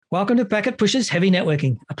Welcome to Packet Pushers Heavy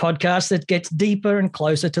Networking, a podcast that gets deeper and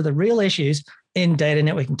closer to the real issues in data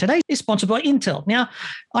networking. Today is sponsored by Intel. Now,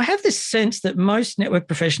 I have this sense that most network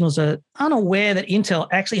professionals are unaware that Intel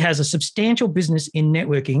actually has a substantial business in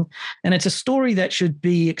networking, and it's a story that should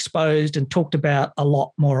be exposed and talked about a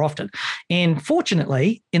lot more often. And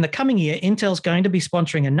fortunately, in the coming year, Intel's going to be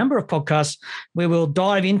sponsoring a number of podcasts where we'll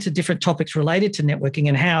dive into different topics related to networking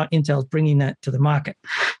and how Intel's bringing that to the market.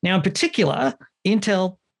 Now, in particular,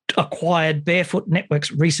 Intel acquired Barefoot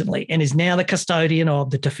Networks recently and is now the custodian of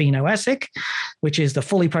the Tofino ASIC, which is the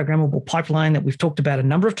fully programmable pipeline that we've talked about a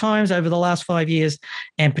number of times over the last 5 years,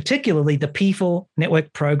 and particularly the P4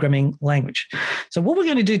 network programming language. So what we're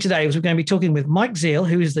going to do today is we're going to be talking with Mike Zeal,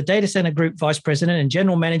 who is the Data Center Group Vice President and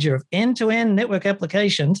General Manager of End-to-End Network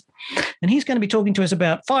Applications. And he's going to be talking to us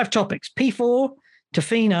about 5 topics: P4,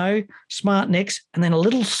 Tofino, SmartNICs, and then a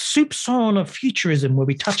little soupçon of futurism where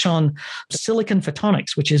we touch on silicon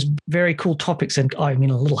photonics, which is very cool topics. And I mean,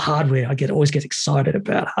 a little hardware. Always get excited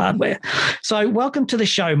about hardware. So welcome to the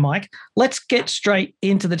show, Mike. Let's get straight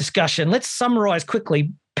into the discussion. Let's summarize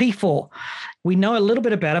quickly P4. We know a little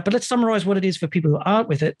bit about it, but let's summarize what it is for people who aren't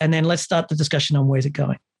with it. And then let's start the discussion on where's it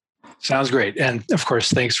going. Sounds great. And of course,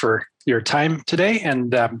 thanks for your time today,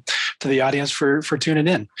 and to the audience for tuning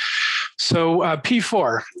in. So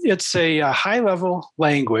P4, it's a high-level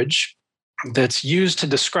language that's used to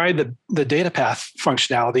describe the data path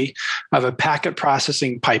functionality of a packet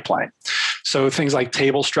processing pipeline. So things like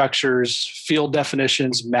table structures, field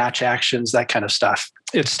definitions, match actions, that kind of stuff.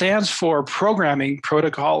 It stands for Programming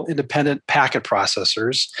Protocol Independent Packet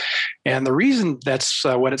Processors. And the reason that's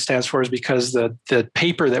what it stands for is because the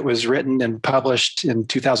paper that was written and published in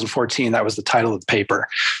 2014, that was the title of the paper.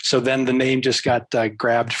 So then the name just got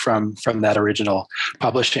grabbed from that original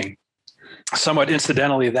publishing. Somewhat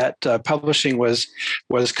incidentally, that publishing was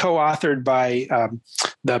co-authored by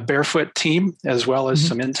the Barefoot team, as well as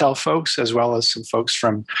some Intel folks, as well as some folks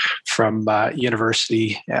from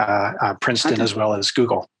University Princeton, as well as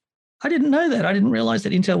Google. I didn't know that. I didn't realize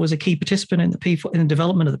that Intel was a key participant in the P4 in the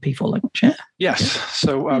development of the P4 language. Yeah. Yes.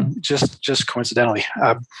 So just coincidentally,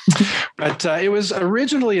 but it was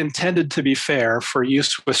originally intended to be fair for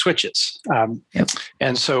use with switches,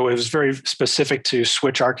 and so it was very specific to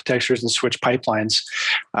switch architectures and switch pipelines,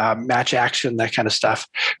 match action, that kind of stuff.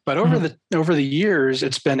 But over the years,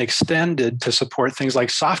 it's been extended to support things like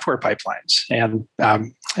software pipelines and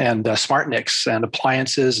SmartNICs and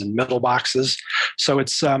appliances and middle boxes. So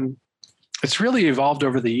it's really evolved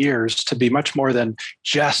over the years to be much more than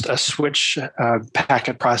just a switch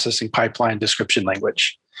packet processing pipeline description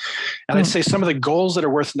language. And I'd say some of the goals that are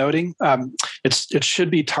worth noting, it should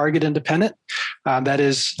be target independent. That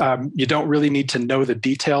is, you don't really need to know the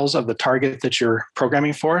details of the target that you're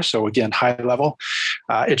programming for. So again, high level.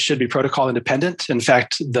 It should be protocol independent. In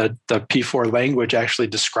fact, the P4 language actually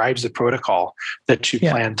describes the protocol that you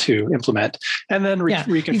plan to implement. And then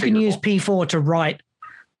reconfigurable. You can use P4 to write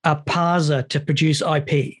a parser to produce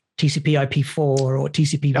IP, TCP IP4 or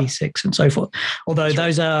TCP v6 and so forth. Although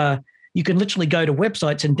those are, you can literally go to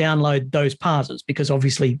websites and download those parsers, because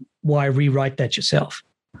obviously why rewrite that yourself?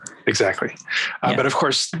 Exactly. But of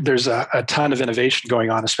course, there's a ton of innovation going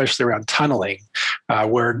on, especially around tunneling,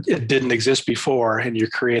 where it didn't exist before, and you're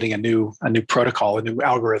creating a new protocol, a new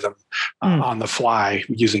algorithm on the fly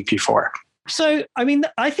using P4. So, I mean,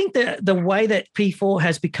 I think that the way that P4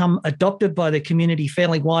 has become adopted by the community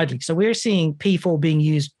fairly widely. So we're seeing P4 being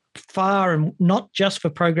used far, and not just for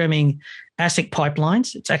programming ASIC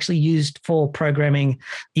pipelines. It's actually used for programming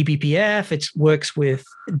eBPF. It works with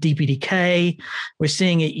DPDK. We're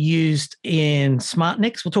seeing it used in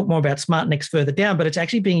SmartNICs. We'll talk more about SmartNICs further down, but it's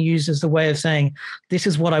actually being used as the way of saying, this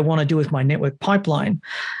is what I want to do with my network pipeline.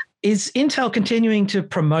 Is Intel continuing to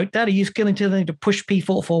promote that? Are you continuing to push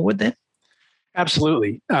P4 forward then?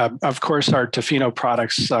 Absolutely. Of course, our Tofino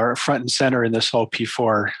products are front and center in this whole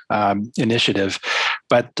P4 initiative.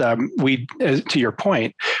 But to your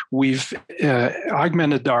point, we've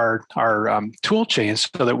augmented our tool chains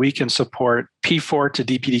so that we can support P4 to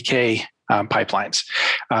DPDK pipelines.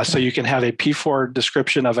 So you can have a P4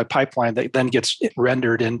 description of a pipeline that then gets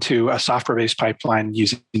rendered into a software-based pipeline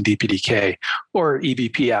using DPDK or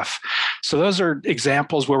eBPF. So those are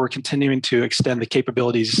examples where we're continuing to extend the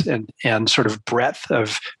capabilities and sort of breadth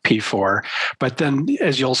of P4. But then,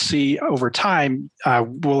 as you'll see over time,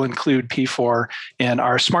 we'll include P4 in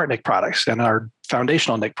our SmartNIC products and our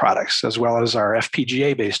foundational NIC products, as well as our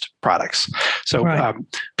FPGA-based products. So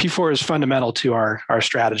P4 is fundamental to our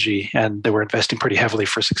strategy, and we're investing pretty heavily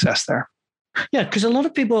for success there. Yeah, because a lot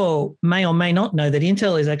of people may or may not know that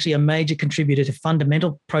Intel is actually a major contributor to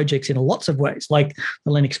fundamental projects in lots of ways, like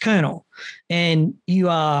the Linux kernel. And you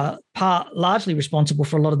are largely responsible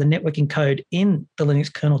for a lot of the networking code in the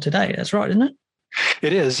Linux kernel today. That's right, isn't it?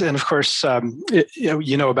 It is, and of course,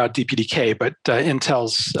 you know about DPDK, but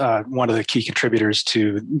Intel's one of the key contributors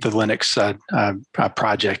to the Linux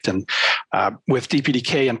project, and with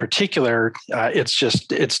DPDK in particular,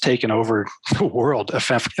 it's taken over the world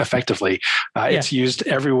effectively. It's used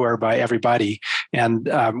everywhere by everybody, and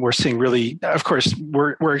we're seeing really, of course,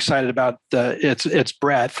 we're excited about its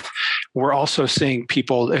breadth. We're also seeing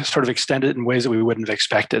people sort of extend it in ways that we wouldn't have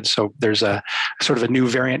expected. So there's a sort of a new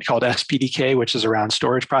variant called SPDK, which is around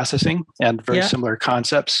storage processing and very similar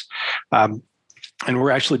concepts. And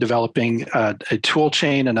we're actually developing a tool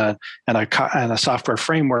chain and a software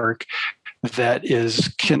framework that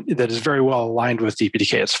is very well aligned with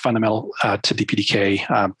DPDK. It's fundamental to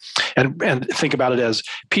DPDK, and think about it as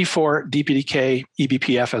P4, DPDK,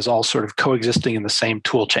 eBPF as all sort of coexisting in the same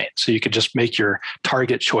tool chain. So you could just make your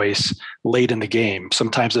target choice late in the game.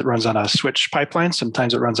 Sometimes it runs on a switch pipeline.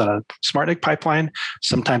 Sometimes it runs on a SmartNIC pipeline.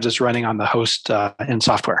 Sometimes it's running on the host in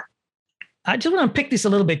software. I just want to pick this a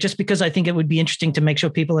little bit just because I think it would be interesting to make sure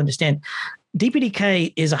people understand.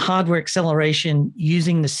 DPDK is a hardware acceleration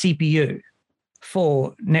using the CPU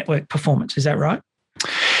for network performance. Is that right?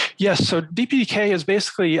 Yes. So DPDK is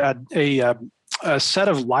basically a set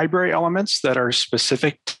of library elements that are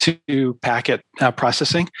specific to packet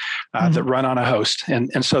processing that run on a host.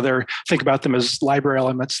 And so think about them as library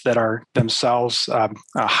elements that are themselves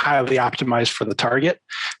highly optimized for the target.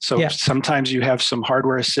 So sometimes you have some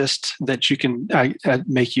hardware assist that you can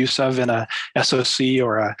make use of in a SoC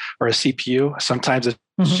or a CPU. Sometimes it's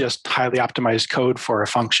just highly optimized code for a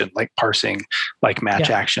function like parsing, like match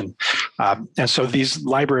action. And so these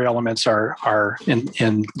library elements are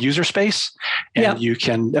in user space, and you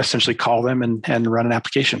can essentially call them and run an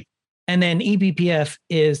application. And then eBPF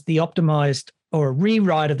is the optimized or a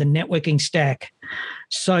rewrite of the networking stack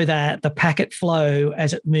so that the packet flow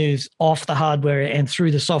as it moves off the hardware and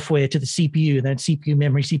through the software to the CPU, then CPU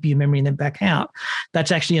memory, and then back out.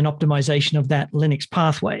 That's actually an optimization of that Linux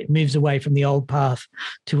pathway. It moves away from the old path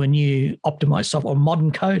to a new optimized software, or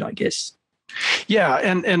modern code, I guess. Yeah,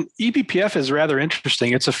 and eBPF is rather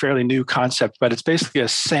interesting. It's a fairly new concept, but it's basically a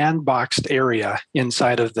sandboxed area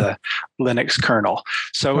inside of the Linux kernel.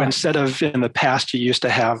 So instead of in the past, you used to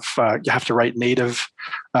have you have to write native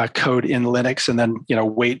code in Linux and then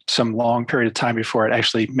wait some long period of time before it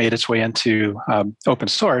actually made its way into open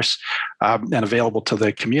source and available to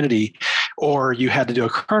the community, or you had to do a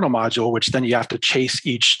kernel module, which then you have to chase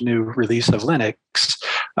each new release of Linux.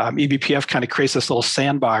 eBPF kind of creates this little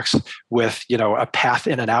sandbox with a path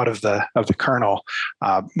in and out of the kernel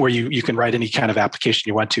where you can write any kind of application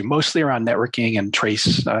you want to, mostly around networking and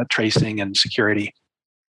tracing and security.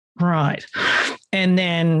 Right. And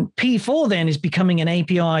then P4 then is becoming an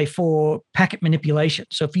API for packet manipulation.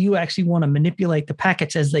 So if you actually want to manipulate the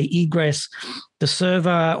packets as they egress the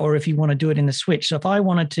server, or if you want to do it in the switch. So if I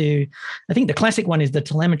wanted to, I think the classic one is the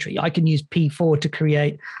telemetry. I can use P4 to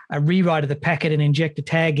create a rewrite of the packet and inject a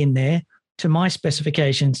tag in there to my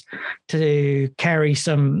specifications to carry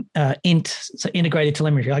some so integrated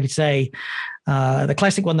telemetry. I could say the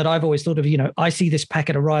classic one that I've always thought of, I see this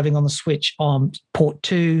packet arriving on the switch on port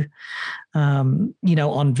 2, on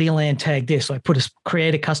VLAN tag this. So I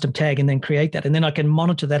create a custom tag and then create that. And then I can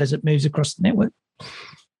monitor that as it moves across the network.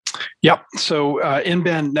 Yep. So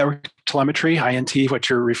in-band network telemetry, INT, what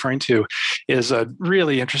you're referring to, is a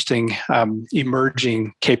really interesting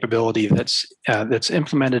emerging capability that's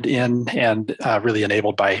implemented in and really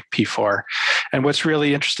enabled by P4. And what's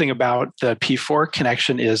really interesting about the P4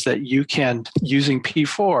 connection is that you can, using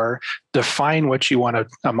P4, define what you want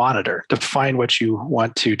to monitor, define what you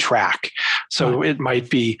want to track. So it might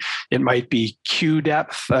be queue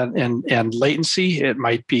depth and latency. It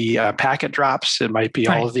might be packet drops. It might be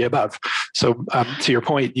all of the above. So to your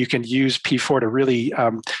point, you can use P4 to really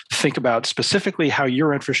think about specifically how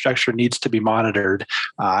your infrastructure needs to be monitored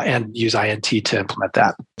and use INT to implement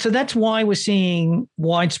that. So that's why we're seeing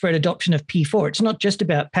widespread adoption of P4. It's not just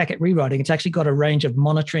about packet rewriting. It's actually got a range of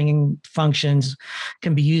monitoring functions,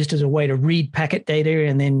 can be used as a way to read packet data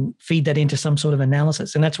and then feed that into some sort of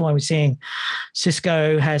analysis. And that's why we're seeing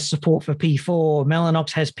Cisco has support for P4,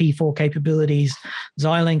 Mellanox has P4 capabilities,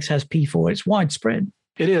 Xilinx has P4. It's widespread.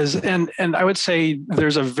 It is. And I would say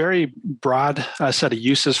there's a very broad set of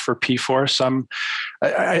uses for P4.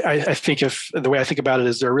 I think the way I think about it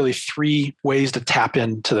is there are really three ways to tap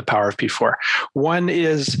into the power of P4. One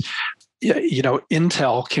is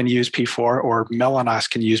Intel can use P4 or Mellanox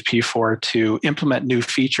can use P4 to implement new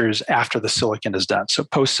features after the silicon is done. So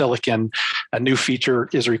post-silicon, a new feature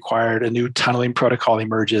is required, a new tunneling protocol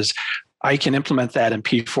emerges. I can implement that in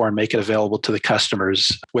P4 and make it available to the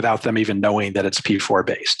customers without them even knowing that it's P4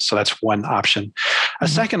 based. So that's one option. A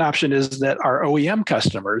second option is that our OEM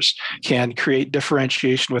customers can create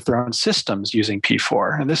differentiation with their own systems using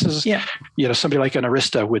P4. And this is, somebody like an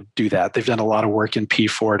Arista would do that. They've done a lot of work in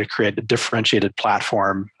P4 to create a differentiated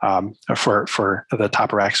platform for the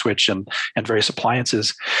top of rack switch and various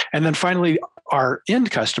appliances. And then finally, our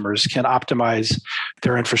end customers can optimize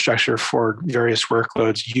their infrastructure for various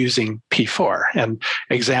workloads using P4. And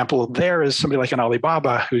example there is somebody like an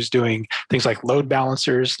Alibaba who's doing things like load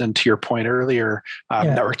balancers. And to your point earlier,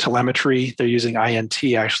 network telemetry, they're using INT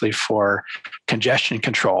actually for congestion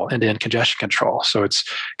control, end-to-end congestion control. So it's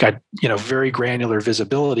got very granular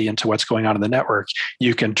visibility into what's going on in the network.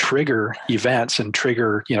 You can trigger events and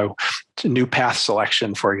trigger new path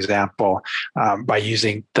selection, for example, by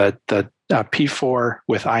using the P4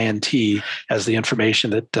 with INT as the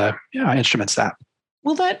information that instruments that.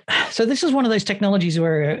 Well, so this is one of those technologies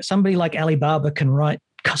where somebody like Alibaba can write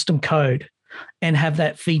custom code and have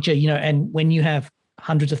that feature, and when you have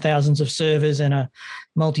hundreds of thousands of servers and a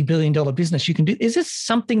multi-billion-dollar business, you can do. Is this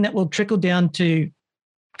something that will trickle down to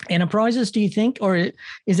enterprises, do you think? Or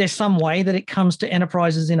is there some way that it comes to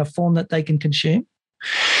enterprises in a form that they can consume?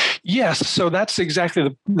 Yes, so that's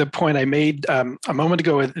exactly the point I made a moment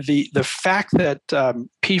ago. The fact that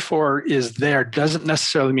P4 is there doesn't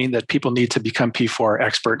necessarily mean that people need to become P4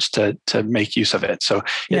 experts to make use of it. So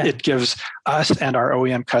it gives us and our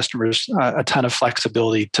OEM customers a ton of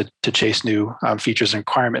flexibility to chase new features and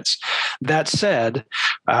requirements. That said,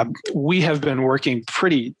 we have been working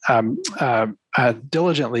pretty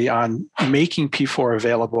diligently on making P4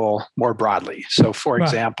 available more broadly. So, for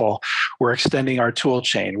example, we're extending our tool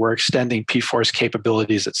chain. We're extending P4's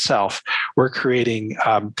capabilities itself. We're creating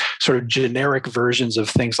sort of generic versions of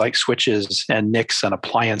things like switches and NICs and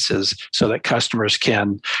appliances so that customers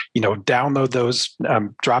can, download those,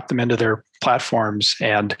 drop them into their platforms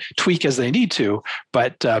and tweak as they need to,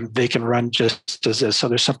 but they can run just as is. So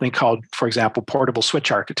there's something called, for example, portable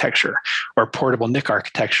switch architecture or portable NIC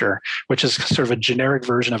architecture, which is sort of a generic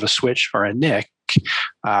version of a switch or a NIC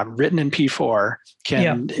written in P4.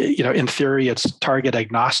 In theory, it's target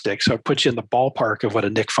agnostic. So it puts you in the ballpark of what a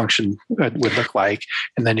NIC function would look like,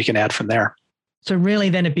 and then you can add from there. So really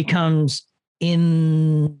then it becomes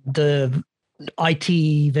in the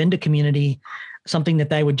IT vendor community something that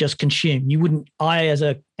they would just consume. I, as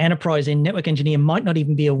an enterprise and network engineer, might not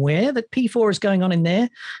even be aware that P4 is going on in there,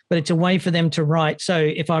 but it's a way for them to write. So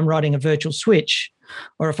if I'm writing a virtual switch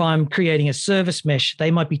or if I'm creating a service mesh, they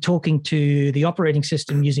might be talking to the operating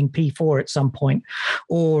system using P4 at some point,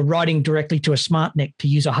 or writing directly to a smart NIC to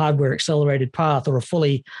use a hardware accelerated path or a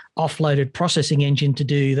fully offloaded processing engine to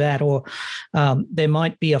do that. Or there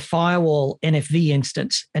might be a firewall NFV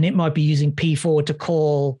instance, and it might be using P4 to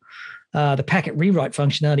call the packet rewrite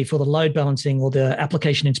functionality for the load balancing or the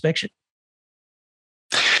application inspection.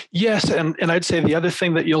 Yes, and I'd say the other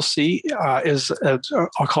thing that you'll see is,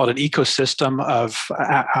 I'll call it an ecosystem of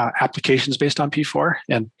applications based on P4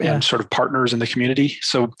 and sort of partners in the community.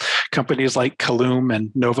 So companies like Kaloom and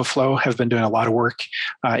NovaFlow have been doing a lot of work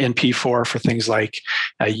in P4 for things like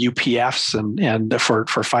UPFs and for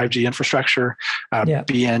 5G infrastructure,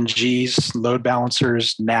 BNGs, load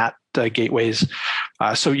balancers, NAT gateways.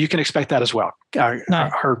 So you can expect that as well.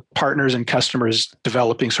 Our partners and customers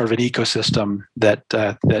developing sort of an ecosystem that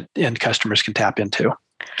end customers can tap into.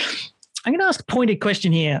 I'm going to ask a pointed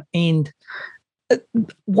question here. And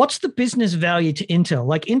what's the business value to Intel?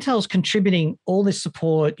 Like, Intel's contributing all this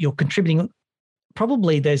support. You're contributing,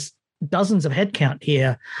 probably there's dozens of headcount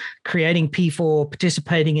here, creating P4,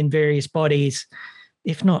 participating in various bodies,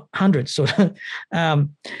 if not hundreds. Sort of.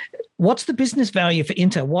 What's the business value for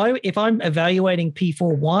Intel? Why, if I'm evaluating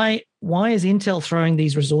P4, why is Intel throwing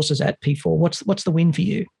these resources at P4? What's the win for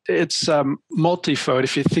you? It's multifold.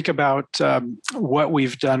 If you think about what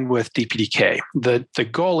we've done with DPDK, the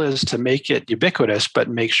goal is to make it ubiquitous, but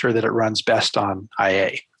make sure that it runs best on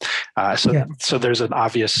IA. So there's an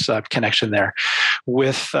obvious connection there.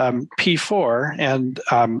 With P4 and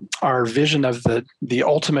our vision of the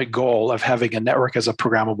ultimate goal of having a network as a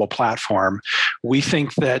programmable platform, we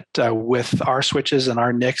think that with our switches and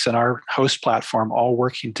our NICs and our host platform all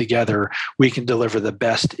working together, we can deliver the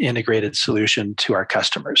best integrated solution to our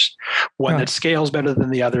customers. One that scales better than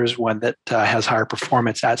the others, one that has higher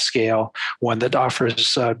performance at scale, one that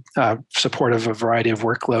offers support of a variety of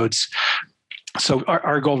workloads. So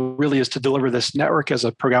our goal really is to deliver this network as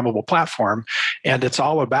a programmable platform, and it's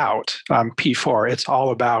all about P4. It's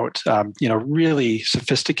all about really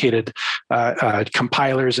sophisticated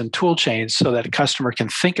compilers and tool chains, so that a customer can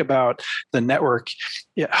think about the network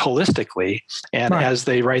holistically. And as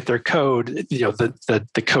they write their code,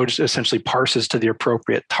 the code essentially parses to the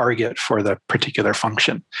appropriate target for the particular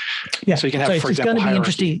function. Yeah. So you can have, for example, it's going to be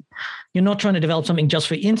interesting. You're not trying to develop something just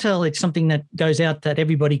for Intel. It's something that goes out that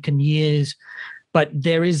everybody can use. But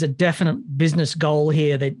there is a definite business goal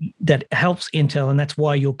here that helps Intel, and that's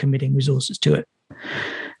why you're committing resources to it.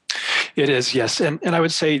 It is, yes. And I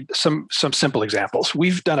would say some simple examples.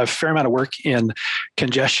 We've done a fair amount of work in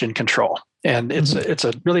congestion control. And it's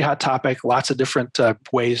a really hot topic, lots of different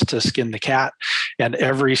ways to skin the cat. And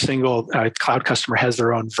every single cloud customer has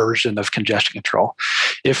their own version of congestion control.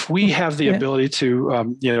 If we have the ability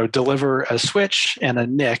to deliver a switch and a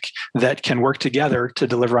NIC that can work together to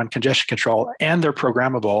deliver on congestion control, and they're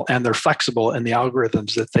programmable and they're flexible in the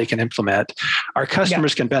algorithms that they can implement, our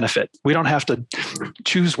customers can benefit. We don't have to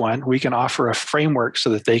choose one. We can offer a framework so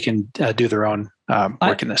that they can do their own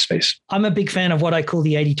work in this space. I'm a big fan of what I call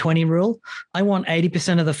the 80-20 rule. I want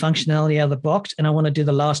 80% of the functionality out of the box, and I want to do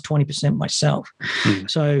the last 20% myself.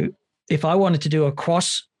 So if I wanted to do a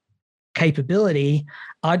cross capability,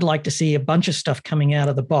 I'd like to see a bunch of stuff coming out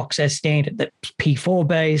of the box as standard, that's P4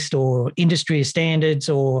 based or industry standards,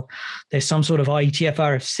 or there's some sort of IETF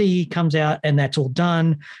RFC comes out and that's all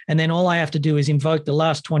done. And then all I have to do is invoke the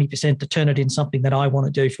last 20% to turn it in something that I want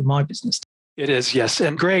to do for my business. It is, yes.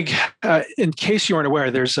 And Greg, in case you weren't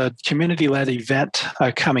aware, there's a community-led event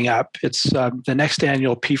coming up. It's the next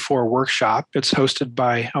annual P4 workshop. It's hosted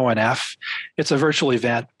by ONF. It's a virtual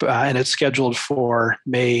event, and it's scheduled for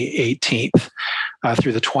May 18th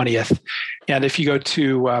through the 20th. And if you go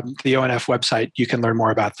to the ONF website, you can learn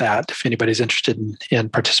more about that if anybody's interested in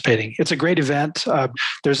participating. It's a great event.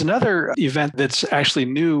 There's another event that's actually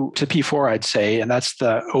new to P4, I'd say, and that's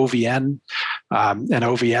the OVN and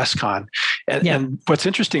OVSCon. And what's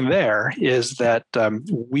interesting there is that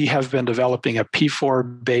we have been developing a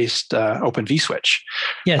P4-based Open vSwitch.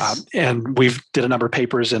 Yes. And we've did a number of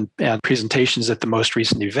papers and presentations at the most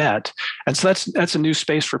recent event. And so that's a new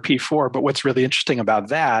space for P4. But what's really interesting about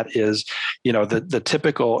that is, the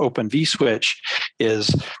typical Open vSwitch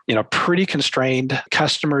is, pretty constrained.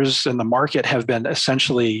 Customers in the market have been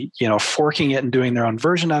essentially, forking it and doing their own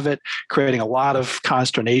version of it, creating a lot of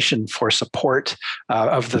consternation for support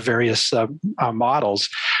of the various models.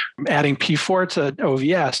 Adding P4 to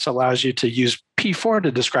OVS allows you to use P4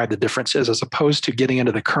 to describe the differences, as opposed to getting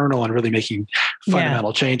into the kernel and really making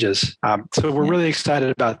fundamental changes. So we're really excited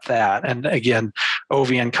about that. And again,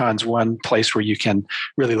 OVNCon's one place where you can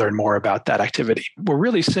really learn more about that activity. We're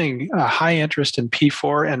really seeing a high interest in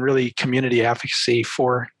P4, and really community advocacy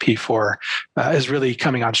for P4 is really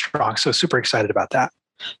coming on strong. So super excited about that.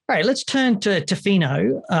 All right, let's turn to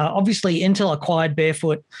Tofino. Obviously, Intel acquired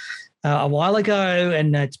Barefoot a while ago,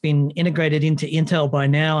 and it's been integrated into Intel by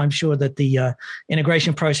now. I'm sure that the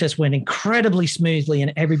integration process went incredibly smoothly,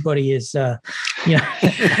 and everybody is,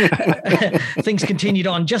 things continued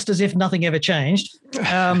on just as if nothing ever changed.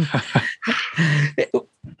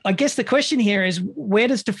 I guess the question here is, where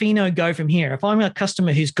does Tofino go from here? If I'm a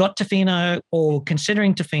customer who's got Tofino or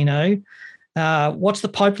considering Tofino, what's the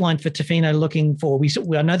pipeline for Tofino looking for?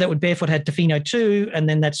 I know that when Barefoot had Tofino 2, and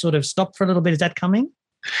then that sort of stopped for a little bit. Is that coming?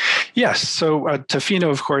 Yes. So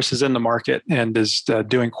Tofino, of course, is in the market and is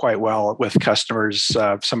doing quite well with customers.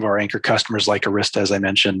 Some of our anchor customers, like Arista, as I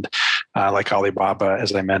mentioned, like Alibaba,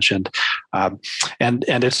 as I mentioned, and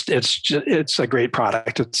it's a great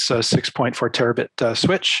product. It's a 6.4 terabit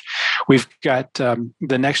switch. We've got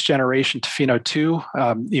the next generation Tofino 2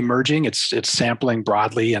 emerging. It's sampling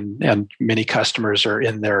broadly, and many customers are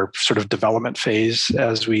in their sort of development phase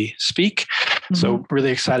as we speak. Mm-hmm. So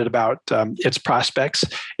really excited about its prospects.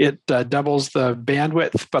 It doubles the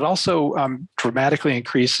bandwidth, but also dramatically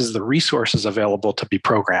increases the resources available to be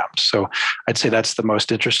programmed. So I'd say that's the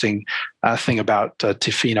most interesting thing about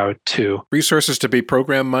Tofino 2. Resources to be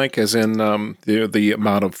programmed, Mike, as in the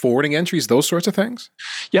amount of forwarding entries, those sorts of things?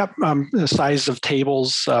 Yep. The size of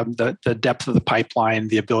tables, the depth of the pipeline,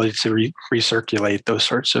 the ability to recirculate, those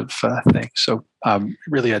sorts of things. So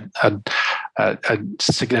really a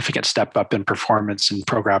significant step up in performance and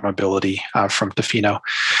programmability from Tofino.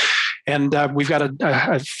 And we've got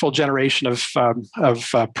a full generation of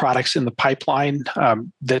products in the pipeline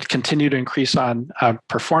that continue to increase on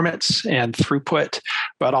performance and throughput,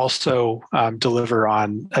 but also deliver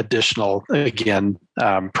on additional, again,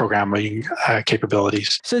 programming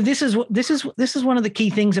capabilities. So this is one of the key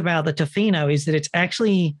things about the Tofino, is that it's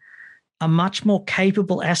actually a much more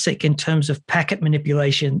capable ASIC in terms of packet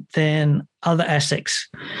manipulation than other ASICs.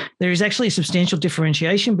 There is actually a substantial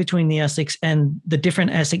differentiation between the ASICs and the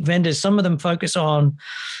different ASIC vendors. Some of them focus on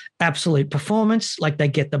absolute performance, like they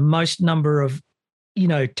get the most number of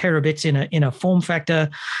terabits in a form factor.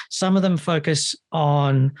 Some of them focus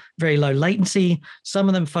on very low latency. Some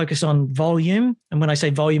of them focus on volume. And when I say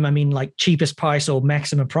volume, I mean like cheapest price or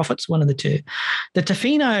maximum profits, one of the two. The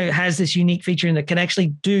Tofino has this unique feature in that can actually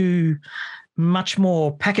do much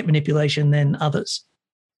more packet manipulation than others.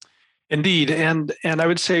 Indeed. And I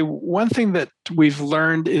would say one thing that we've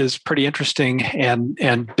learned is pretty interesting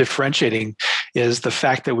and differentiating is the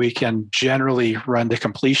fact that we can generally run to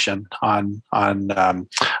completion on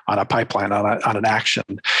a pipeline, on an action.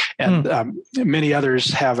 And many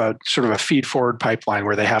others have a sort of a feed forward pipeline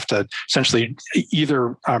where they have to essentially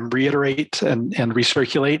either reiterate and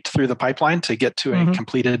recirculate through the pipeline to get to a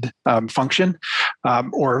completed function,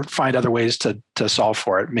 or find other ways to solve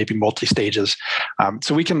for it, maybe multi-stages.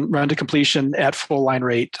 So we can run to completion at full line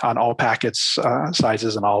rate on all packets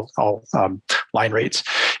sizes and all line rates.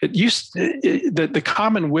 The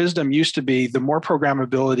common wisdom used to be the more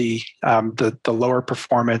programmability, the lower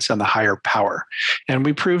performance and the higher power. And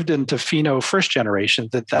we proved in Tofino first generation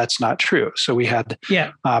that that's not true. So we had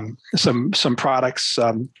some products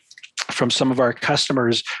from some of our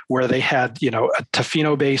customers where they had, a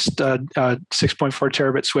Tofino-based 6.4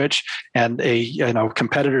 terabit switch and a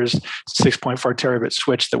competitor's 6.4 terabit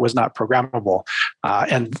switch that was not programmable,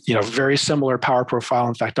 and very similar power profile.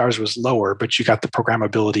 In fact, ours was lower, but you got the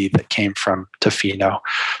programmability that came from Tofino.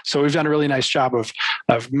 So we've done a really nice job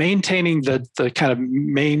of maintaining the kind of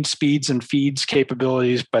main speeds and feeds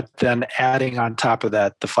capabilities, but then adding on top of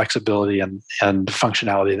that the flexibility and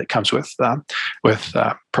functionality that comes with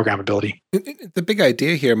programmability. The big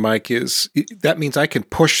idea here, Mike, is that means I can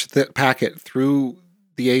push the packet through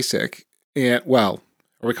the ASIC. And, well,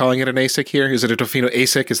 are we calling it an ASIC here? Is it a Tofino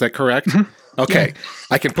ASIC? Is that correct? Okay. Yeah.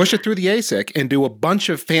 I can push it through the ASIC and do a bunch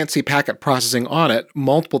of fancy packet processing on it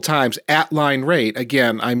multiple times at line rate.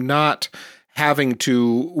 Again, I'm not having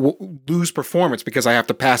to lose performance because I have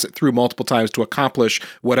to pass it through multiple times to accomplish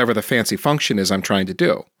whatever the fancy function is I'm trying to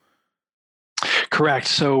do. Correct.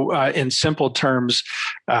 So in simple terms,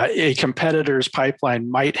 a competitor's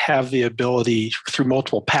pipeline might have the ability through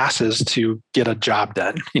multiple passes to get a job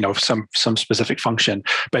done, some specific function,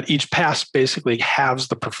 but each pass basically halves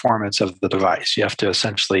the performance of the device. You have to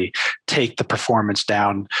essentially take the performance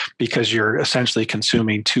down because you're essentially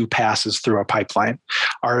consuming two passes through a pipeline.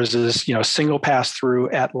 Ours is, single pass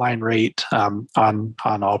through at line rate on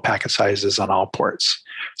all packet sizes on all ports.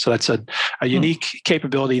 So that's a unique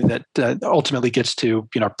capability that ultimately gets to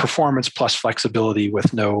performance plus flexibility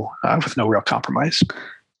with no real compromise.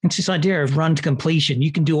 It's this idea of run to completion.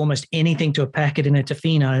 You can do almost anything to a packet in a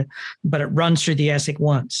Tofino, but it runs through the ASIC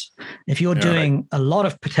once. If you're doing a lot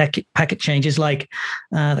of packet changes, like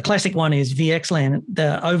the classic one is VXLAN,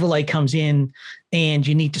 the overlay comes in and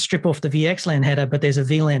you need to strip off the VXLAN header, but there's a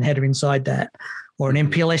VLAN header inside that, or an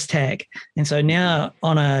MPLS tag. And so now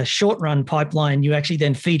on a short run pipeline, you actually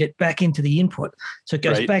then feed it back into the input. So it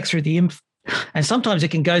goes back through the input. And sometimes it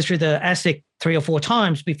can go through the ASIC 3 or 4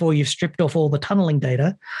 times before you've stripped off all the tunneling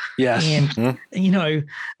data. Yes. And,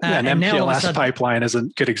 an MPLS pipeline is a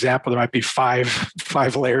good example. There might be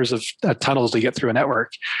five layers of tunnels to get through a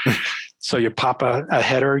network. So you pop a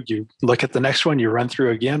header, you look at the next one, you run through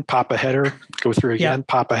again, pop a header, go through again,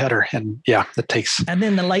 pop a header. And it takes. And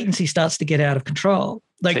then the latency starts to get out of control.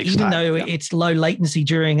 Like even though it's low latency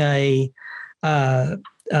during a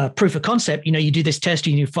proof of concept, you do this test,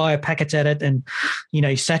 you fire packets at it and,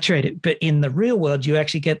 you saturate it. But in the real world, you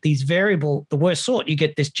actually get these variable, the worst sort, you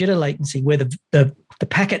get this jitter latency where the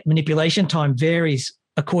packet manipulation time varies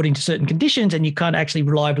according to certain conditions, and you can't actually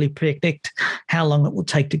reliably predict how long it will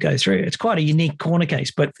take to go through. It's quite a unique corner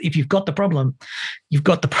case, but if you've got the problem, you've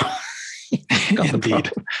got the problem.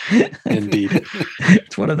 Indeed.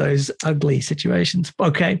 It's one of those ugly situations.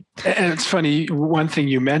 Okay. And it's funny, one thing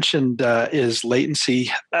you mentioned is latency.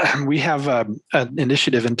 We have an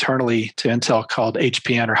initiative internally to Intel called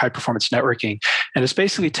HPN, or High Performance Networking. And it's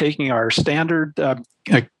basically taking our standard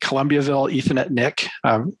Columbiaville Ethernet NIC,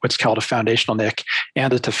 what's called a foundational NIC,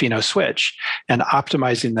 and a Tofino switch, and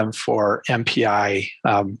optimizing them for MPI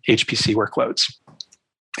HPC workloads.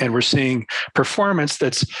 And we're seeing performance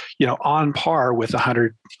that's, on par with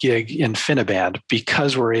 100 gig InfiniBand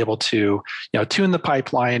because we're able to, tune the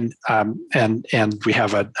pipeline. And we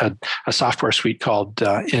have a software suite called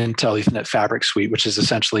Intel Ethernet Fabric Suite, which is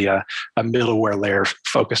essentially a middleware layer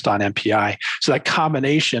focused on MPI. So that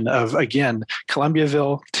combination of, again,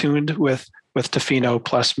 Columbiaville tuned with with Tofino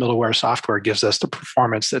plus middleware software gives us the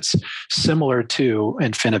performance that's similar to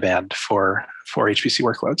InfiniBand for HPC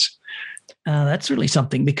workloads. That's really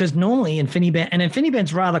something, because normally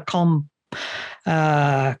InfiniBand's rather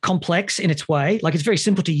complex in its way. Like, it's very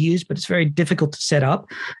simple to use, but it's very difficult to set up,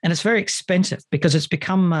 and it's very expensive because it's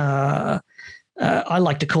become I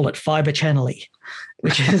like to call it fiber channel-y,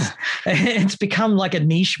 which is it's become like a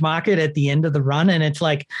niche market at the end of the run, and it's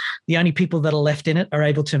like the only people that are left in it are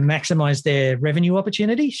able to maximize their revenue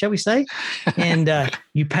opportunity, shall we say? And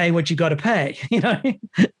you pay what you got to pay, to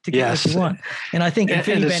get what you want. And I think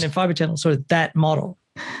InfiniBand and fiber channel sort of that model.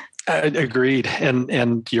 Agreed,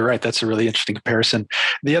 and you're right. That's a really interesting comparison.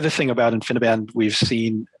 The other thing about InfiniBand we've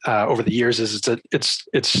seen over the years is that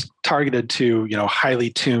it's targeted to highly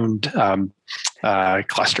tuned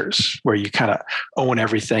clusters where you kind of own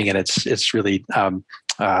everything, and it's really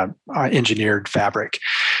engineered fabric.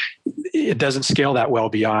 It doesn't scale that well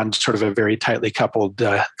beyond sort of a very tightly coupled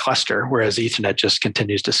cluster, whereas Ethernet just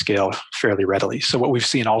continues to scale fairly readily. So what we've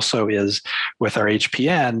seen also is with our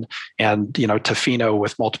HPN and Tofino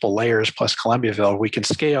with multiple layers plus Columbiaville, we can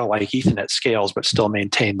scale like Ethernet scales, but still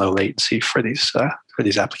maintain low latency for these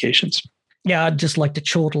applications. Yeah, I'd just like to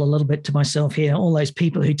chortle a little bit to myself here. All those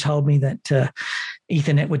people who told me that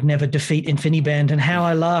Ethernet would never defeat InfiniBand, and how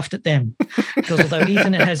I laughed at them. Because although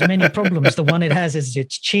Ethernet has many problems, the one it has is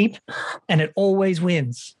it's cheap and it always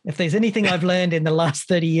wins. If there's anything I've learned in the last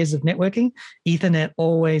 30 years of networking, Ethernet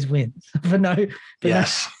always wins.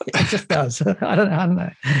 Yes, it just does. I don't know.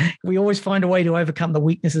 We always find a way to overcome the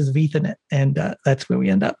weaknesses of Ethernet, and that's where we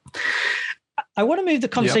end up. I want to move the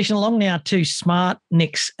conversation along now to smart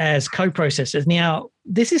NICs as co-processors. Now,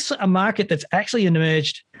 this is a market that's actually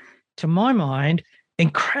emerged, to my mind,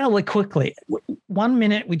 incredibly quickly. 1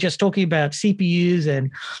 minute, we're just talking about CPUs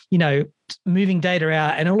and, moving data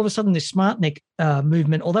out. And all of a sudden, this smart NIC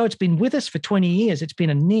movement, although it's been with us for 20 years, it's been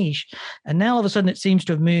a niche. And now all of a sudden, it seems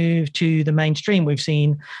to have moved to the mainstream. We've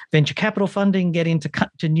seen venture capital funding get into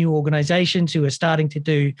new organizations who are starting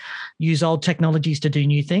to use old technologies to do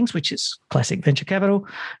new things, which is classic venture capital.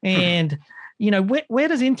 And, where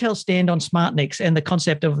does Intel stand on smart NICs and the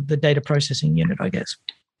concept of the data processing unit, I guess?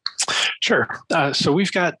 Sure. So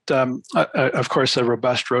we've got, of course, a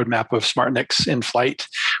robust roadmap of smart NICs in flight.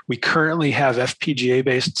 We currently have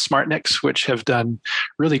FPGA-based smart NICs, which have done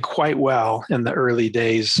really quite well in the early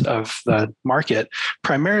days of the market,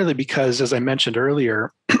 primarily because, as I mentioned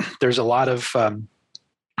earlier, there's a lot of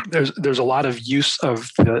there's a lot of use of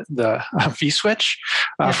the vSwitch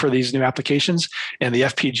for these new applications, and the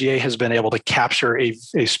FPGA has been able to capture a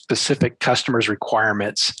specific customer's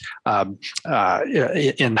requirements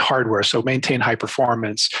in hardware. So maintain high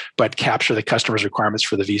performance, but capture the customer's requirements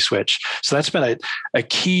for the vSwitch. So that's been a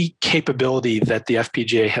key capability that the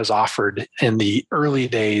FPGA has offered in the early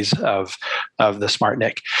days of the smart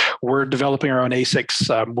NIC. We're developing our own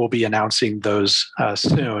ASICs. We'll be announcing those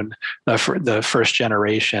soon for the first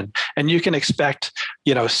generation. And you can expect,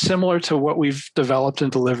 similar to what we've developed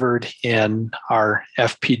and delivered in our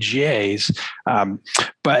FPGAs,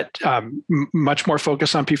 but much more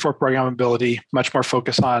focus on P4 programmability, much more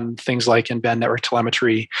focus on things like in-band network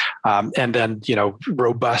telemetry, and then,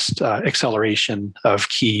 robust acceleration of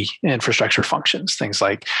key infrastructure functions, things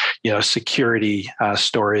like, security,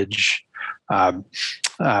 storage,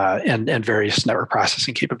 and various network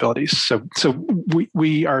processing capabilities. So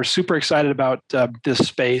we are super excited about this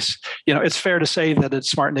space. It's fair to say that a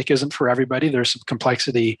smart NIC isn't for everybody. There's some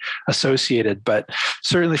complexity associated, but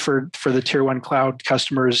certainly for the tier one cloud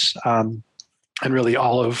customers, and really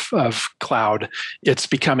all of cloud, it's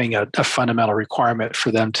becoming a fundamental requirement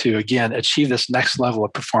for them to, again, achieve this next level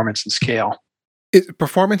of performance and scale.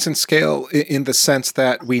 Performance and scale in the sense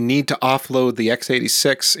that we need to offload the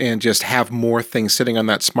x86 and just have more things sitting on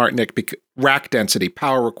that smart NIC, rack density,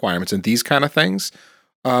 power requirements, and these kind of things?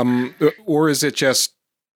 Or is it just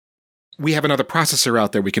we have another processor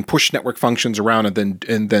out there, we can push network functions around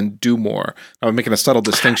and then do more? I'm making a subtle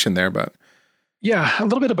distinction there, but... Yeah, a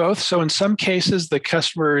little bit of both. So in some cases, the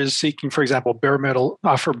customer is seeking, for example, bare metal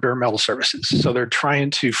services. So they're trying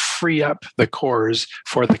to free up the cores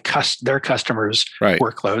for their customers'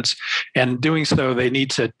 workloads. And doing so, they need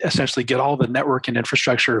to essentially get all the network and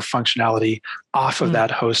infrastructure functionality off of that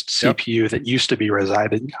host CPU that used to be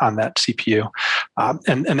residing on that CPU.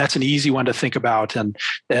 And that's an easy one to think about and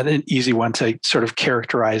an easy one to sort of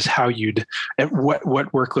characterize how what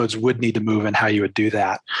workloads would need to move and how you would do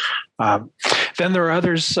that. Then there are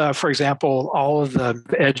others, for example, all of the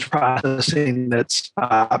edge processing that's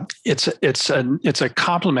it's a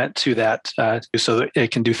complement to that, so that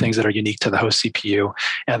it can do things that are unique to the host CPU,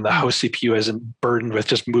 and the host CPU isn't burdened with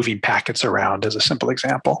just moving packets around, as a simple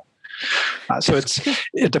example. So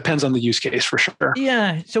it depends on the use case for sure.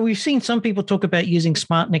 Yeah. So we've seen some people talk about using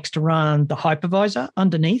SmartNICs to run the hypervisor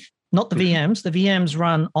underneath, not the VMs. The VMs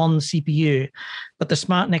run on the CPU, but the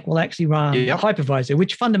SmartNIC will actually run the hypervisor,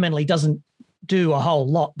 which fundamentally doesn't do a whole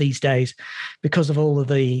lot these days because of all of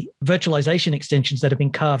the virtualization extensions that have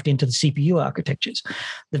been carved into the CPU architectures.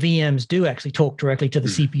 The VMs do actually talk directly to the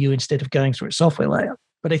CPU instead of going through a software layer.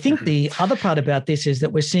 But I think the other part about this is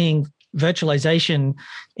that we're seeing virtualization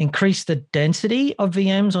increase the density of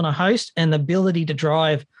VMs on a host, and the ability to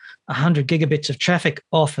drive 100 gigabits of traffic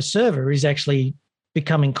off a server is actually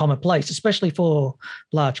becoming commonplace, especially for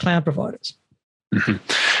large cloud providers.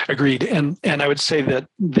 Mm-hmm. Agreed. And I would say that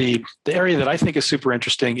the area that I think is super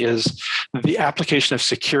interesting is the application of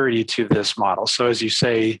security to this model. So as you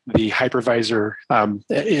say, the hypervisor,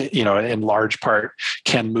 in large part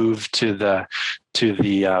can move to the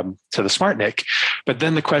SmartNIC. But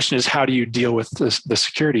then the question is, how do you deal with the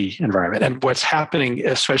security environment? And what's happening,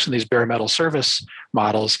 especially in these bare metal service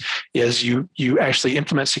models, is you actually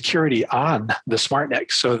implement security on the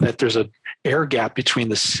SmartNIC so that there's an air gap between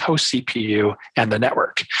the host CPU and the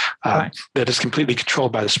network that is completely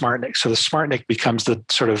controlled by the SmartNIC. So the SmartNIC becomes the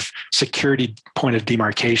sort of security point of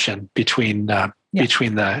demarcation between the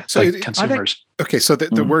consumers. So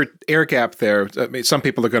the word air gap there, I mean, some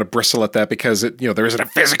people are going to bristle at that because there isn't a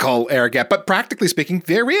physical air gap, but practically speaking,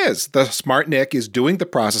 there is. The SmartNIC is doing the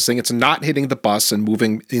processing. It's not hitting the bus and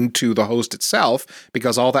moving into the host itself,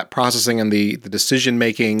 because all that processing and the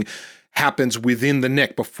decision-making happens within the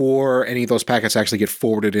NIC before any of those packets actually get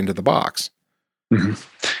forwarded into the box. Mm-hmm.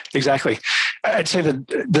 Exactly. I'd say that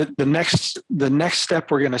the next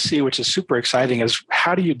step we're going to see, which is super exciting, is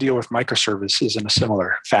how do you deal with microservices in a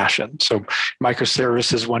similar fashion? So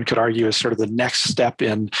microservices, one could argue, is sort of the next step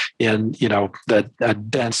in the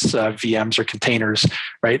dense VMs or containers,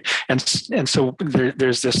 right? And so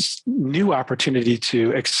there's this new opportunity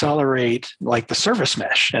to accelerate like the service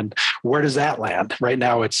mesh. And where does that land? Right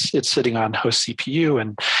now, it's sitting on host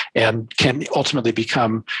CPU and can ultimately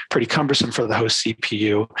become pretty cumbersome for the host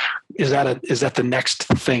CPU. Is that the next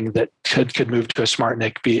thing that could move to a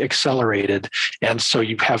SmartNIC, be accelerated? And so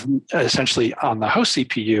you have essentially on the host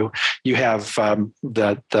CPU, you have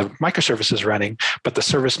the microservices running, but the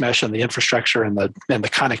service mesh and the infrastructure and the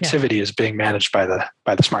connectivity is being managed by the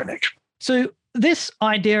SmartNIC. So this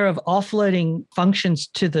idea of offloading functions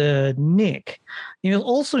to the NIC,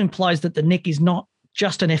 also implies that the NIC is not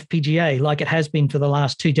just an FPGA like it has been for the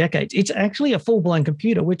last 2 decades. It's actually a full-blown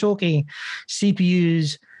computer. We're talking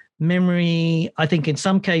CPUs, memory. I think in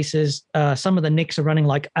some cases, some of the NICs are running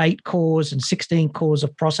like 8 cores and 16 cores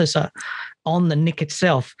of processor on the NIC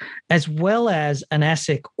itself, as well as an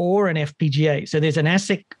ASIC or an FPGA. So there's an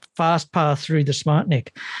ASIC fast path through the SmartNIC,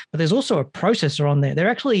 but there's also a processor on there. They're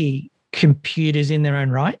actually computers in their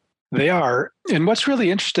own right. They are. And what's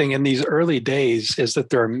really interesting in these early days is that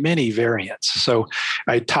there are many variants. So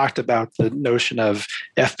I talked about the notion of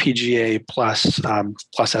FPGA plus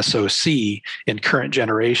SoC in current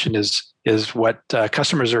generation is what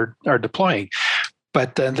customers are deploying.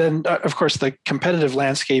 But then, of course, the competitive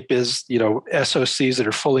landscape is, SoCs that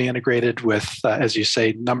are fully integrated with, as you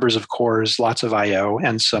say, numbers of cores, lots of I/O,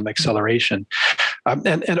 and some acceleration.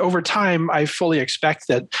 And over time, I fully expect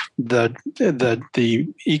that the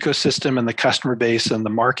ecosystem and the customer base and the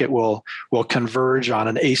market will converge on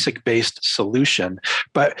an ASIC-based solution.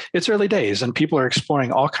 But it's early days, and people are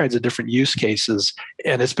exploring all kinds of different use cases.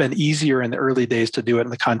 And it's been easier in the early days to do it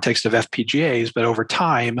in the context of FPGAs. But over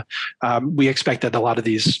time, we expect that a lot of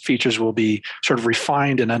these features will be sort of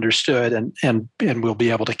refined and understood, and we'll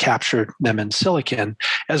be able to capture them in silicon,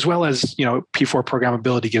 as well as, P4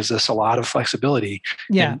 programmability gives us a lot of flexibility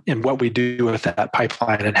in what we do with that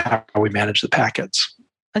pipeline and how we manage the packets.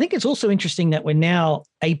 I think it's also interesting that we're now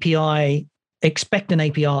expect an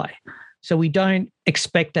API. So we don't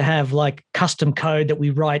expect to have like custom code that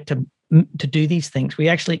we write to do these things. We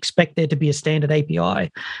actually expect there to be a standard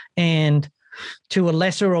API. And to a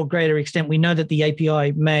lesser or greater extent, we know that the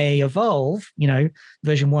API may evolve,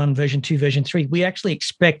 version 1, version 2, version 3.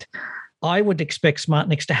 I would expect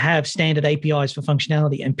SmartNICs to have standard APIs for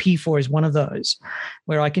functionality, and P4 is one of those,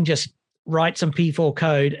 where I can just write some P4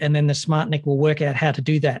 code and then the SmartNIC will work out how to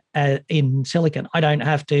do that in silicon. I don't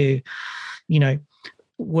have to,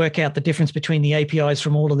 work out the difference between the APIs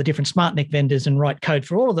from all of the different SmartNIC vendors and write code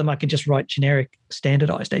for all of them. I can just write generic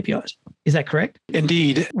standardized APIs. Is that correct?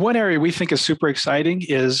 Indeed. One area we think is super exciting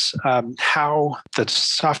is how the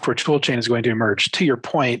software toolchain is going to emerge. To your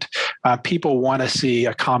point, people want to see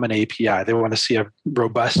a common API. They want to see a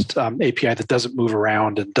robust API that doesn't move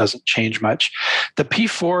around and doesn't change much. The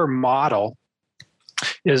P4 model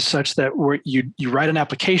is such that you write an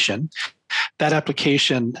application. That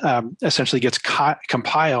application essentially gets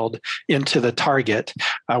compiled into the target,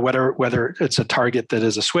 whether it's a target that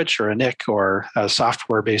is a switch or a NIC or a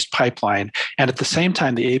software-based pipeline. And at the same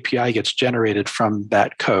time, the API gets generated from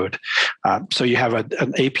that code. So you have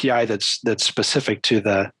an API that's specific to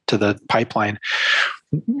the pipeline.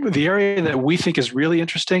 The area that we think is really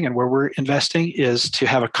interesting and where we're investing is to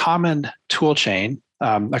have a common tool chain,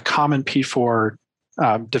 a common P4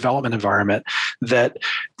 development environment that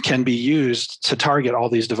can be used to target all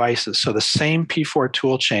these devices. So the same P4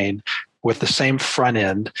 tool chain with the same front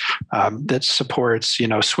end that supports,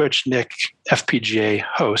 switch, NIC, FPGA,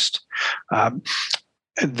 host,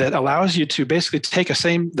 that allows you to basically take the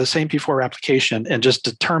same P4 application and just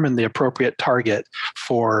determine the appropriate target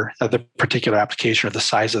for the particular application or the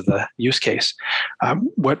size of the use case.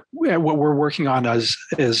 What we're working on is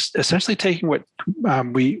essentially taking what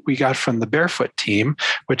we got from the Barefoot team,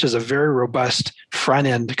 which is a very robust front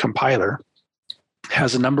end compiler.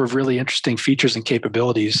 Has a number of really interesting features and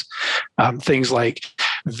capabilities, things like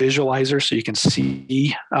visualizer, so you can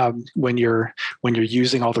see when you're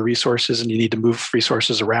using all the resources and you need to move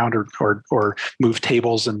resources around or move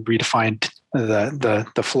tables and redefine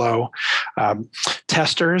the flow.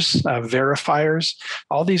 Testers, verifiers,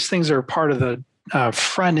 all these things are part of the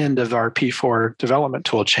front end of our P4 development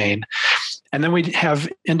tool chain. And then we have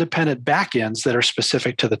independent backends that are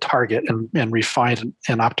specific to the target and refined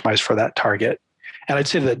and optimized for that target. And I'd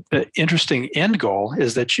say that the interesting end goal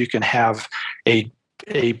is that you can have a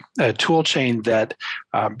tool chain that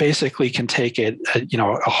basically can take a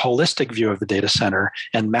holistic view of the data center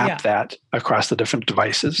and map that across the different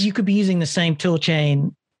devices. You could be using the same tool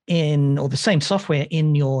chain or the same software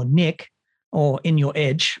in your NIC or in your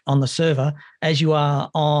edge on the server as you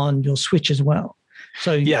are on your switch as well.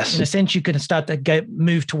 So yes, in a sense, you can start to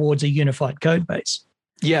move towards a unified code base.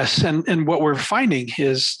 Yes, and what we're finding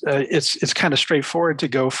is it's kind of straightforward to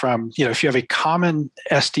go from, if you have a common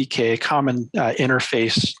SDK, common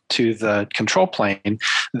interface to the control plane,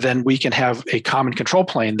 then we can have a common control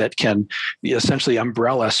plane that can essentially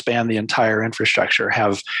umbrella span the entire infrastructure.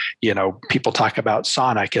 Have, people talk about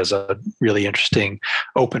Sonic as a really interesting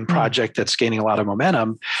open project that's gaining a lot of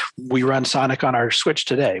momentum. We run Sonic on our switch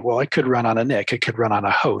today. Well, it could run on a NIC, it could run on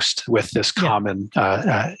a host with this common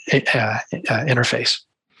interface.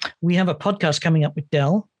 We have a podcast coming up with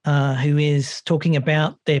Dell, who is talking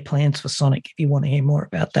about their plans for Sonic, if you want to hear more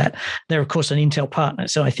about that. They're, of course, an Intel partner,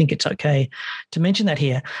 so I think it's okay to mention that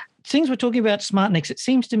here. Since we're talking about SmartNICs, it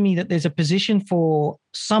seems to me that there's a position for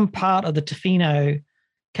some part of the Tofino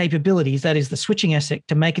capabilities, that is the switching ASIC,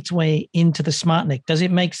 to make its way into the SmartNIC. Does it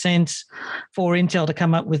make sense for Intel to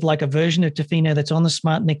come up with like a version of Tofino that's on the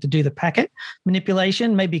SmartNIC to do the packet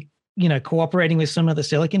manipulation, maybe, cooperating with some of the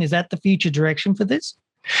silicon? Is that the future direction for this?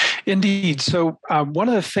 Indeed. So one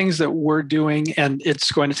of the things that we're doing, and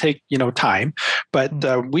it's going to take time, but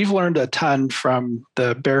we've learned a ton from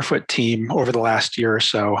the Barefoot team over the last year or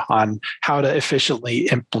so on how to efficiently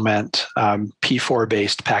implement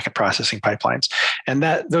P4-based packet processing pipelines, and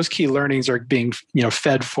that those key learnings are being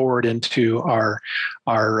fed forward into our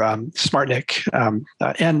SmartNIC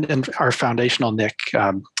and our foundational NIC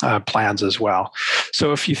plans as well.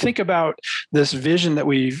 So if you think about this vision that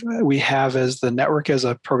we have as the network as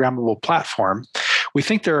a programmable platform, we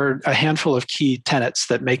think there are a handful of key tenets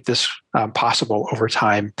that make this possible over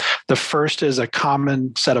time. The first is a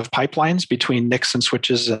common set of pipelines between NICs and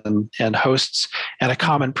switches and hosts, and a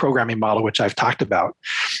common programming model, which I've talked about.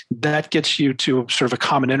 That gets you to sort of a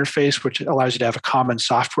common interface, which allows you to have a common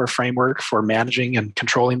software framework for managing and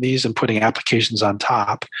controlling these and putting applications on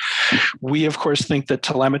top. We, of course, think that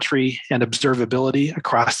telemetry and observability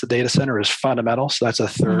across the data center is fundamental. So that's a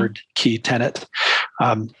third key tenet.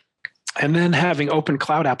 And then having open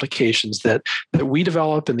cloud applications that we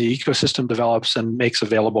develop and the ecosystem develops and makes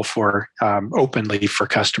available for openly for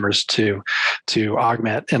customers to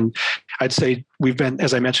augment. And I'd say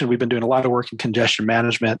as I mentioned, we've been doing a lot of work in congestion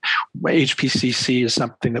management. HPCC is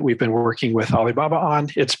something that we've been working with Alibaba on.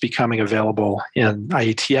 It's becoming available in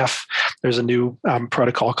IETF. There's a new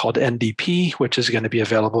protocol called NDP, which is going to be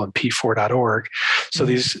available in p4.org. So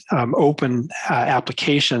these open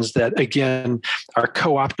applications that, again, are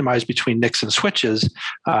co-optimized between NICs and switches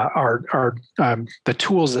are the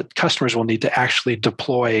tools that customers will need to actually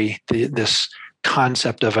deploy this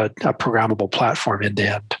concept of a programmable platform end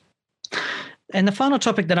to end. And the final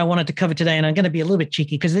topic that I wanted to cover today, and I'm going to be a little bit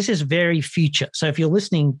cheeky because this is very future. So if you're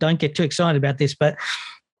listening, don't get too excited about this, but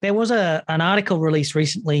there was an article released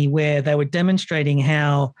recently where they were demonstrating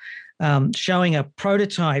how showing a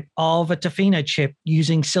prototype of a Tofino chip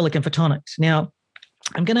using silicon photonics. Now,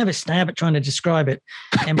 I'm going to have a stab at trying to describe it.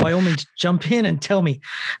 And by all means, jump in and tell me.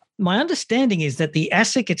 My understanding is that the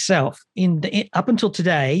ASIC itself, up until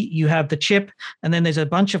today, you have the chip, and then there's a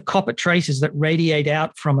bunch of copper traces that radiate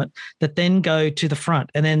out from it that then go to the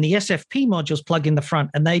front. And then the SFP modules plug in the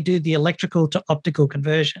front, and they do the electrical to optical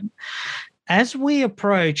conversion. As we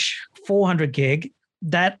approach 400 gig,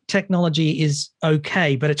 that technology is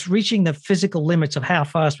okay, but it's reaching the physical limits of how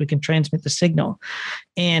fast we can transmit the signal.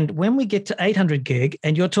 And when we get to 800 gig,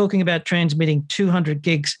 and you're talking about transmitting 200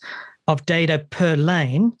 gigs of data per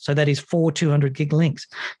lane, so that is 4 200 gig links,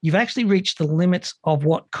 you've actually reached the limits of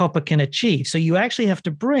what copper can achieve. So you actually have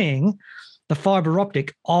to bring the fiber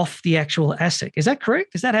optic off the actual ASIC. Is that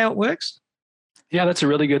correct? Is that how it works? Yeah, that's a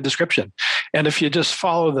really good description. And if you just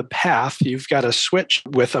follow the path, you've got a switch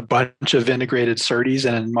with a bunch of integrated SerDes.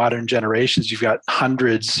 And in modern generations, you've got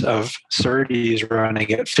hundreds of SerDes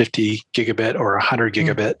running at 50 gigabit or 100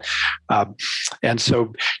 gigabit. And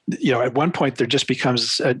so, at one point, there just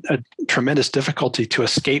becomes a tremendous difficulty to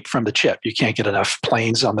escape from the chip. You can't get enough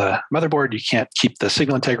planes on the motherboard. You can't keep the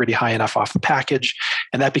signal integrity high enough off the package.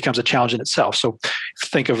 And that becomes a challenge in itself. So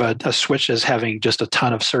think of a switch as having just a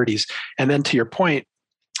ton of SerDes. And then to your point,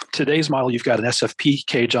 today's model, you've got an SFP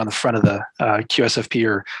cage on the front of the QSFP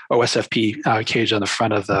or OSFP cage on the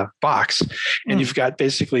front of the box. And you've got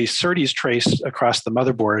basically SerDes traced across the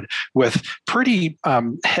motherboard with pretty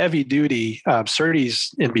heavy duty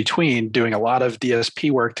SerDes in between, doing a lot of DSP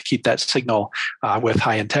work to keep that signal with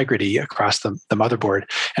high integrity across the motherboard.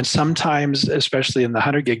 And sometimes, especially in the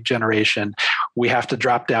 100 gig generation, we have to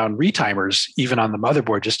drop down retimers even on the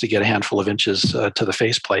motherboard just to get a handful of inches to the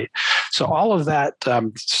faceplate. So all of that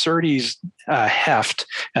SerDes heft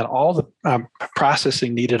and all the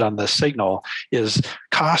processing needed on the signal is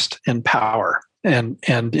cost and power, and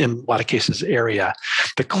in a lot of cases area.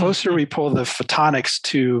 The closer we pull the photonics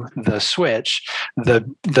to the switch,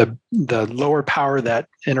 the lower power that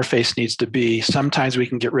interface needs to be. Sometimes we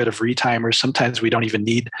can get rid of retimers. Sometimes we don't even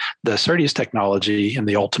need the SerDes technology in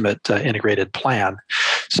the ultimate integrated plan.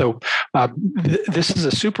 So this is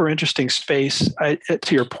a super interesting space.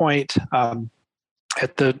 To your point,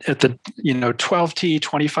 at the 12T,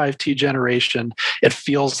 25T generation, it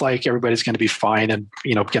feels like everybody's going to be fine and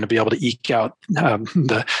going to be able to eke out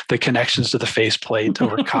the connections to the faceplate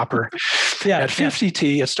over copper. At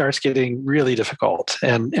 50T, it starts getting really difficult,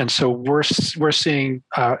 and so we're seeing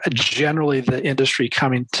generally the industry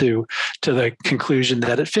coming to the conclusion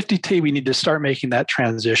that at 50T we need to start making that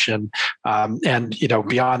transition, and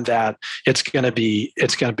beyond that, it's going to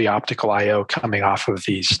be optical I/O coming off of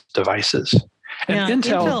these devices. And now,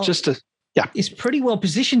 Intel is pretty well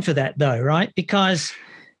positioned for that, though, right? Because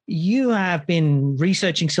you have been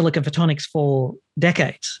researching silicon photonics for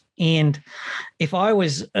decades. And if I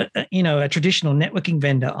was, a traditional networking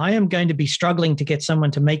vendor, I am going to be struggling to get someone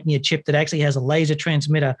to make me a chip that actually has a laser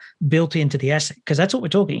transmitter built into the ASIC, because that's what we're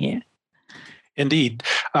talking here. Indeed.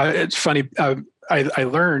 It's funny. I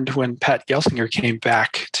learned when Pat Gelsinger came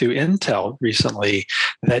back to Intel recently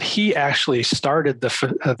that he actually started the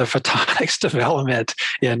photonics development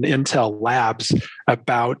in Intel labs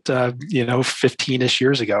about 15-ish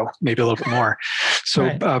years ago, maybe a little bit more. So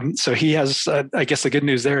right. So he has, I guess the good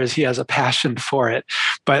news there is he has a passion for it.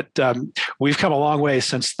 But we've come a long way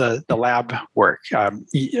since the lab work.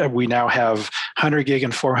 We now have 100 gig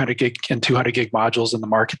and 400 gig and 200 gig modules in the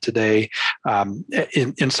market today.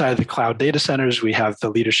 Inside the cloud data centers, we have the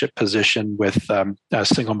leadership position with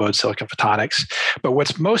single mode silicon photonics. But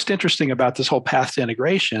what's most interesting about this whole path to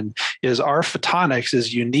integration is our photonics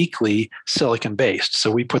is uniquely silicon based. So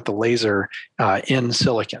we put the laser in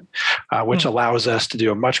silicon, which allows us to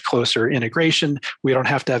do a much closer integration. We don't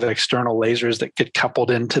have to have external lasers that get coupled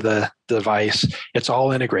into the device. It's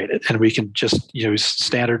all integrated, and we can just use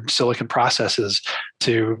standard silicon processes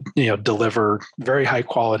to deliver very high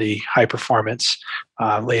quality, high performance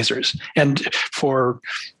lasers. And for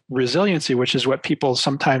resiliency, which is what people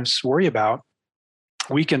sometimes worry about,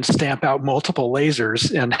 we can stamp out multiple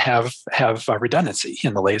lasers and have redundancy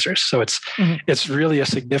in the lasers. So it's really a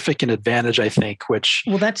significant advantage, I think.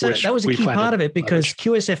 That was a key part of it, because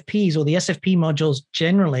QSFPs or the SFP modules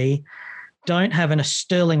generally don't have a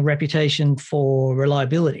sterling reputation for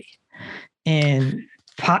reliability, and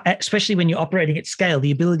especially when you're operating at scale, the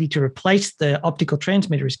ability to replace the optical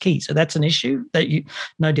transmitter is key. So that's an issue that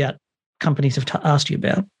no doubt companies have asked you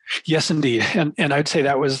about. Yes, indeed. And I'd say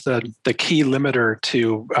that was the key limiter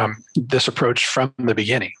to this approach from the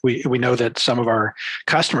beginning. We know that some of our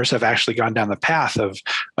customers have actually gone down the path of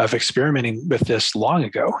experimenting with this long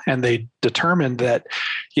ago, and they determined that,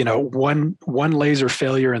 one laser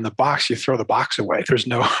failure in the box, you throw the box away. There's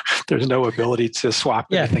no ability to swap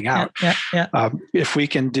anything out. If we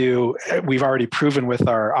can we've already proven with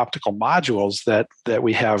our optical modules that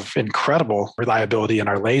we have incredible reliability in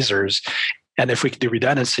our lasers. And if we can do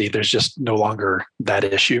redundancy, there's just no longer that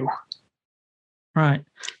issue. Right.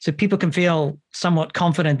 So people can feel somewhat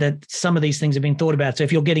confident that some of these things have been thought about. So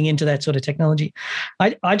if you're getting into that sort of technology,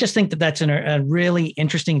 I just think that that's a really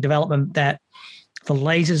interesting development, that the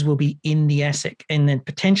lasers will be in the ASIC, and then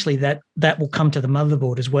potentially that will come to the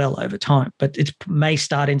motherboard as well over time. But it may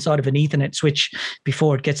start inside of an Ethernet switch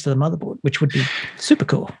before it gets to the motherboard, which would be super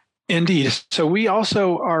cool. Indeed. So we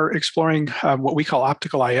also are exploring what we call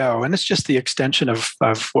optical I/O, and it's just the extension of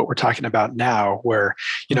what we're talking about now, where,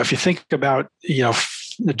 if you think about,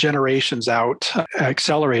 the generations out,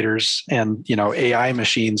 accelerators and, AI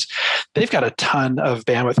machines, they've got a ton of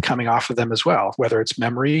bandwidth coming off of them as well, whether it's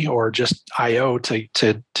memory or just I/O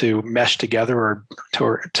to mesh together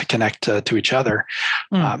or to connect to each other.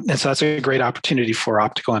 And so that's a great opportunity for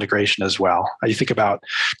optical integration as well. You think about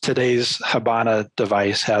today's Habana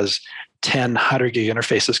device has 10 100 gig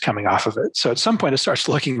interfaces coming off of it. So at some point it starts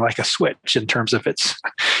looking like a switch in terms of its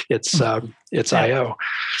I/O.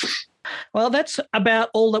 Well, that's about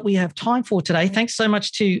all that we have time for today. Thanks so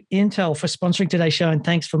much to Intel for sponsoring today's show, and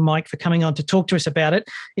thanks for Mike for coming on to talk to us about it.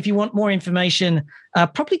 If you want more information,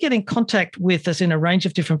 probably get in contact with us in a range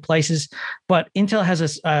of different places. But Intel has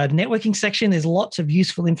a networking section. There's lots of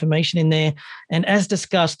useful information in there. And as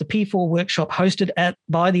discussed, the P4 workshop hosted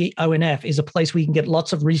by the ONF is a place where you can get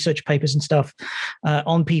lots of research papers and stuff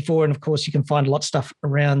on P4. And of course, you can find a lot of stuff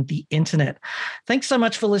around the internet. Thanks so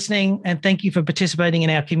much for listening, and thank you for participating in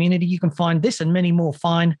our community. You can find this and many more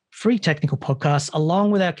fine free technical podcasts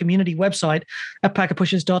along with our community website at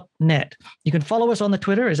packetpushers.net. You can follow us on the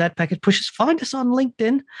Twitter as @packetpushers. Find us on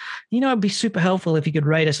LinkedIn. It'd be super helpful if you could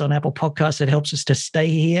rate us on Apple Podcasts. It helps us to stay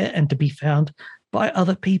here and to be found by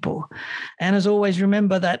other people. And as always,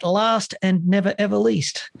 remember that last and never ever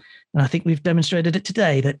least, and I think we've demonstrated it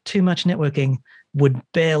today, that too much networking would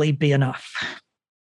barely be enough.